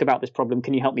trying to think about this problem.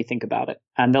 Can you help me think about it?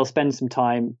 And they'll spend some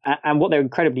time. And what they're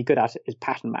incredibly good at is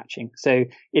pattern matching. So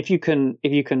if you can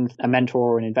a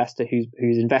mentor or an investor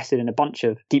who's invested in a bunch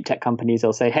of deep tech companies,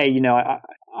 they'll say, hey,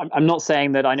 I'm not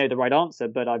saying that I know the right answer,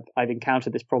 but I've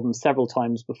encountered this problem several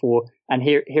times before, and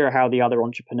here are how the other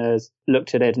entrepreneurs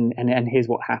looked at it, and here's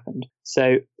what happened.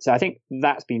 So I think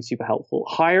that's been super helpful.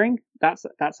 Hiring, that's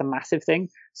a massive thing.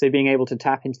 So being able to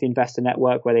tap into the investor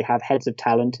network where they have heads of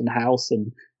talent in house,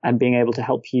 and being able to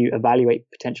help you evaluate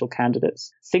potential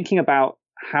candidates. Thinking about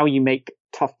how you make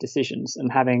tough decisions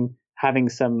and having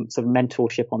some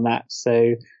mentorship on that.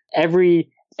 So every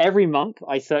month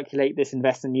I circulate this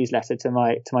investor newsletter to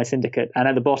my syndicate, and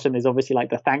at the bottom is obviously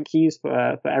like the thank yous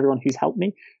for everyone who's helped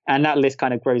me, and that list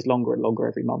kind of grows longer and longer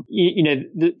every month.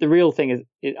 The real thing is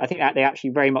I think that they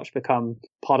actually very much become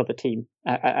part of the team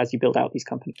as you build out these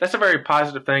companies. That's a very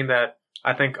positive thing that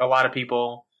I think a lot of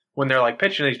people, when they're, like,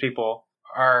 pitching these people,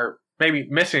 are maybe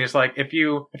missing. Is, like, if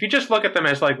you just look at them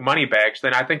as, like, money bags,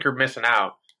 then I think you're missing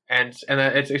out. And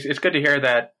it's good to hear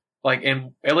that, like,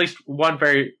 in at least one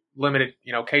very limited,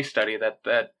 case study,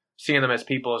 that seeing them as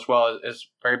people as well is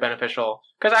very beneficial.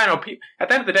 Because I know at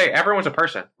the end of the day, everyone's a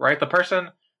person, right? The person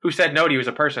who said no to you is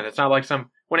a person. It's not like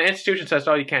when an institution says,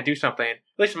 oh, you can't do something, at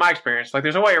least in my experience, like,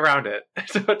 there's a way around it.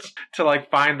 So it's to,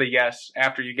 like, find the yes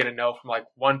after you get a no from, like,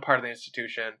 one part of the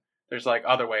institution. There's, like,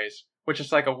 other ways, which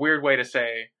is, like, a weird way to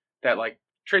say that, like,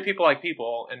 treat people like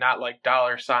people and not like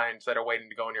dollar signs that are waiting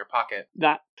to go in your pocket.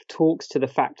 That talks to the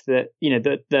fact that,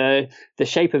 the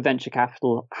shape of venture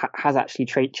capital has actually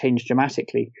changed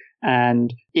dramatically.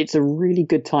 And it's a really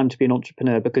good time to be an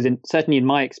entrepreneur, because certainly in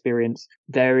my experience,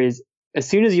 there is, as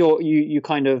soon as you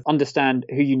kind of understand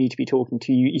who you need to be talking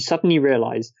to, you suddenly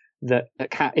realize that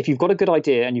if you've got a good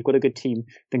idea and you've got a good team,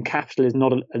 then capital is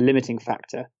not a limiting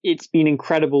factor. It's been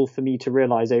incredible for me to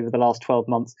realize over the last 12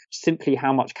 months simply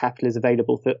how much capital is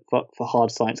available for hard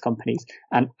science companies.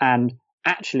 And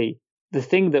actually, the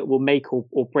thing that will make or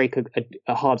break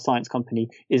a hard science company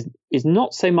is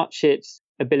not so much its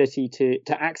ability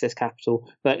to access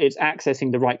capital, but it's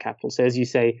accessing the right capital. So as you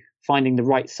say, finding the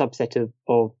right subset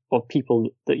of people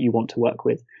that you want to work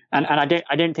with. And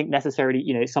I don't think necessarily,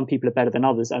 some people are better than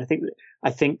others. And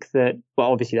I think that,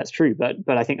 well, obviously that's true, but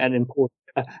I think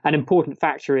an important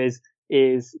factor is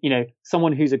is,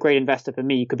 someone who's a great investor for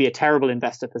me could be a terrible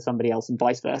investor for somebody else, and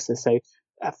vice versa. So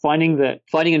finding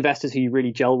investors who you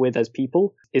really gel with as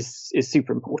people is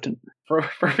super important. For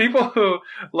people who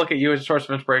look at you as a source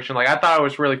of inspiration, like I thought it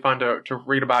was really fun to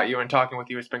read about you, and talking with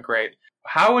you has been great.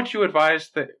 What would you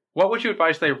advise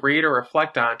they read or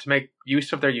reflect on to make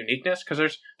use of their uniqueness?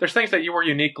 Because there's things that you were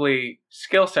uniquely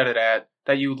skill setted at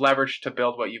that you leveraged to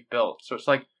build what you've built. So it's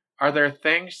like, are there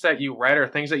things that you read or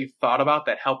things that you thought about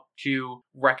that helped you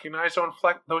recognize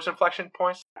those inflection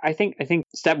points? I think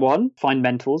step one, find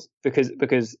mentors,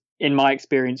 because in my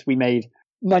experience,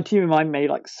 my team and I made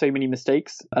like so many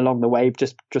mistakes along the way,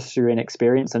 just through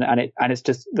inexperience, and it's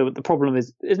just the problem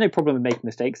is there's no problem with making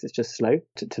mistakes. It's just slow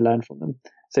to learn from them.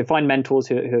 So find mentors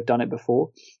who have done it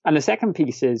before. And the second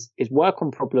piece is work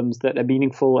on problems that are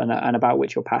meaningful and about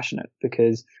which you're passionate,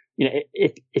 because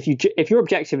if your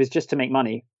objective is just to make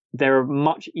money, there are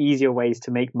much easier ways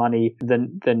to make money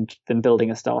than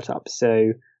building a startup.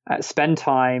 So spend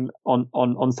time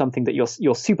on something that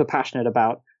you're super passionate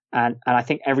about, and I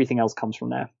think everything else comes from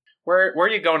there. Where are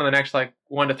you going in the next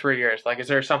 1 to 3 years? Is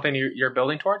there something you're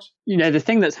building towards? The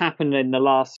thing that's happened in the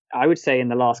last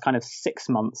kind of 6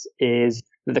 months is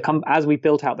that as we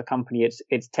built out the company,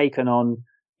 it's taken on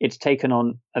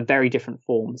a very different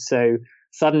form. So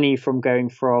suddenly, from going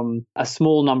from a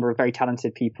small number of very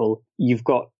talented people, you've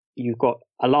got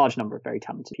a large number of very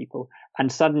talented people,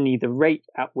 and suddenly the rate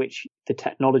at which the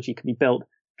technology can be built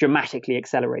dramatically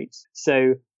accelerates.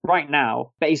 So right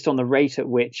now, based on the rate at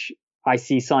which I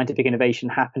see scientific innovation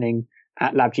happening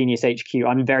at LabGenius HQ,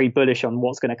 I'm very bullish on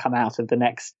what's going to come out of the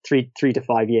next 3 to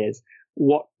 5 years.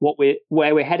 Where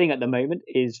we're heading at the moment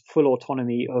is full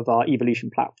autonomy of our Evolution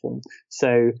platform.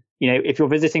 So, if you're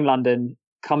visiting London,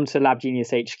 come to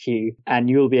LabGenius HQ and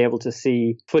you'll be able to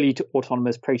see fully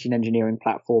autonomous protein engineering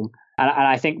platform. And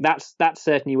I think that's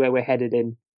certainly where we're headed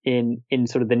in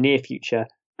sort of the near future.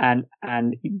 And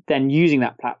then using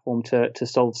that platform to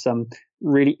solve some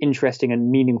really interesting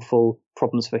and meaningful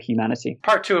problems for humanity.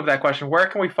 Part 2 of that question, where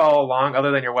can we follow along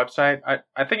other than your website?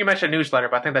 I think you mentioned newsletter,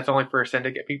 but I think that's only for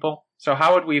syndicate people. So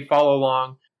how would we follow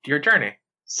along your journey?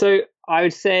 So I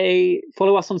would say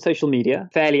follow us on social media,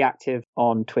 fairly active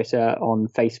on Twitter, on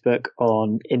Facebook,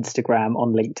 on Instagram,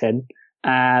 on LinkedIn.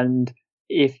 And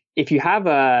if you have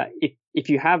a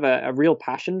real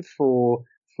passion for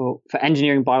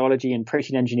engineering biology and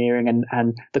protein engineering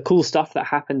and the cool stuff that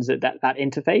happens at that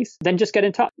interface, then just get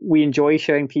in touch. We enjoy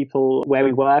showing people where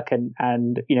we work,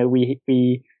 and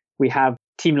we have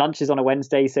team lunches on a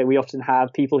Wednesday, so we often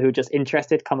have people who are just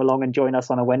interested come along and join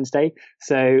us on a Wednesday.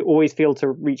 So always feel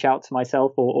to reach out to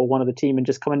myself or one of the team and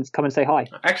just come and say hi.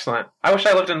 Excellent. I wish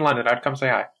I lived in London. I'd come say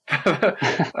hi.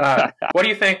 What do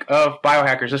you think of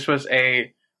biohackers? This was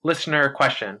a listener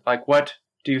question. What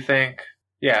do you think?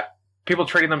 Yeah. People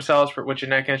treating themselves with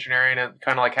genetic engineering and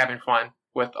kind of having fun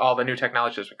with all the new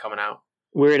technology that's been coming out.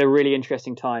 We're at a really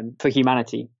interesting time for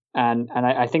humanity. And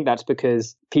I think that's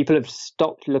because people have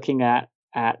stopped looking at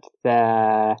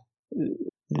themselves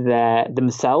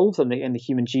and the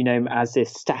human genome as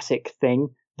this static thing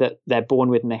that they're born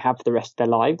with and they have for the rest of their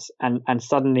lives. And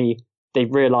suddenly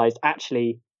they've realized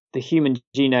actually the human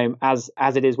genome as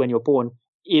it is when you're born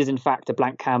is in fact a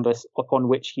blank canvas upon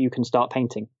which you can start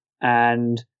painting.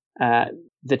 And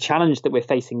the challenge that we're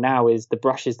facing now is the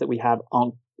brushes that we have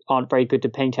aren't very good to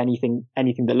paint anything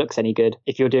that looks any good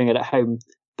if you're doing it at home.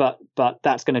 But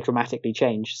that's going to dramatically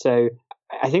change. So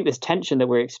I think this tension that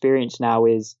we're experiencing now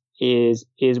is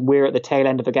we're at the tail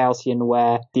end of a Gaussian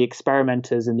where the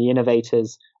experimenters and the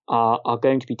innovators are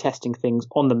going to be testing things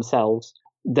on themselves.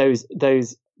 Those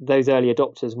early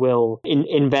adopters will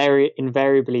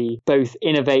invariably both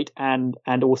innovate and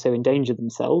also endanger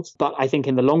themselves. But I think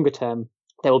in the longer term,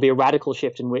 there will be a radical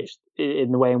shift in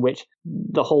the way in which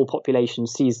the whole population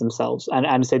sees themselves.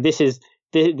 And so these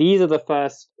are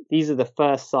the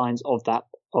first signs of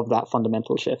that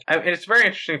fundamental shift. It's a very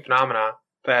interesting phenomena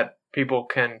that people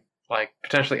can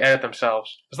potentially edit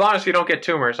themselves. As long as you don't get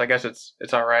tumors, I guess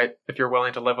it's all right if you're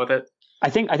willing to live with it. I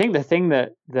think the thing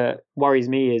that worries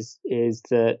me is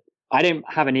that I don't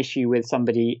have an issue with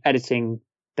somebody editing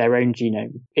their own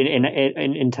genome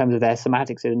in terms of their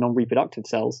somatics, so the non-reproductive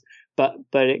cells. But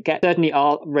it certainly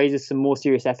raises some more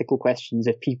serious ethical questions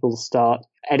if people start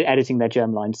editing their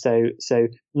germline. So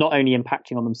not only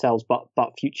impacting on themselves, but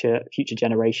future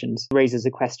generations. It raises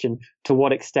a question: to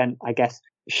what extent, I guess,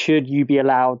 should you be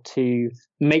allowed to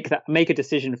make a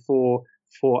decision for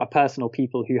a personal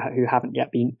people who haven't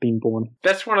yet been born?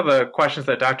 That's one of the questions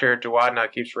that Dr. Dawadna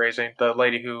keeps raising. The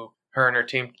lady her and her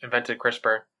team invented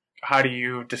CRISPR. How do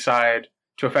you decide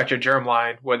to affect your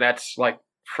germline when that's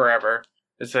forever?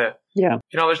 It's a, Yeah.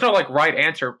 there's no like right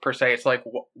answer per se. It's like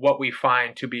what we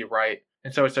find to be right.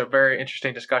 And so it's a very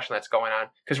interesting discussion that's going on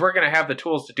because we're going to have the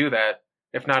tools to do that,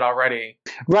 if not already.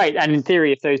 Right. And in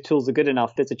theory, if those tools are good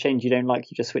enough, there's a change you don't like,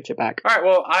 you just switch it back. All right.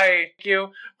 Well, I thank you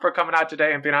for coming out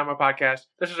today and being on my podcast.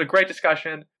 This was a great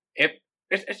discussion.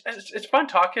 It's fun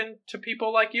talking to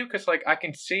people like you because like I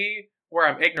can see where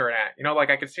I'm ignorant at. Like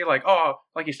I can see like, oh,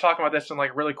 like he's talking about this in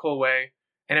like a really cool way.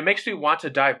 And it makes me want to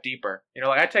dive deeper.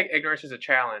 Like I take ignorance as a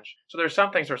challenge. So there's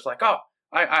some things where it's like, oh,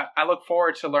 I look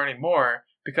forward to learning more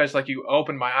because like you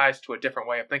open my eyes to a different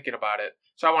way of thinking about it.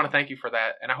 So I want to thank you for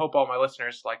that. And I hope all my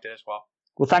listeners liked it as well.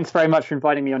 Well, thanks very much for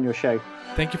inviting me on your show.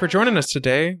 Thank you for joining us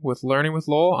today with Learning with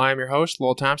Lowell. I am your host,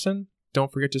 Lowell Thompson.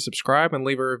 Don't forget to subscribe and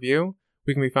leave a review.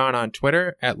 We can be found on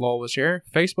Twitter at Lowell Was Here,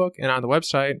 Facebook, and on the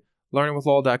website,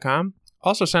 learningwithlowell.com.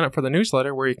 Also sign up for the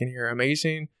newsletter where you can hear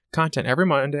amazing content every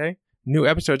Monday, new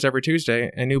episodes every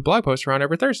Tuesday, and new blog posts around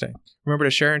every Thursday. Remember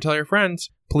to share and tell your friends.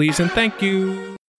 Please and thank you.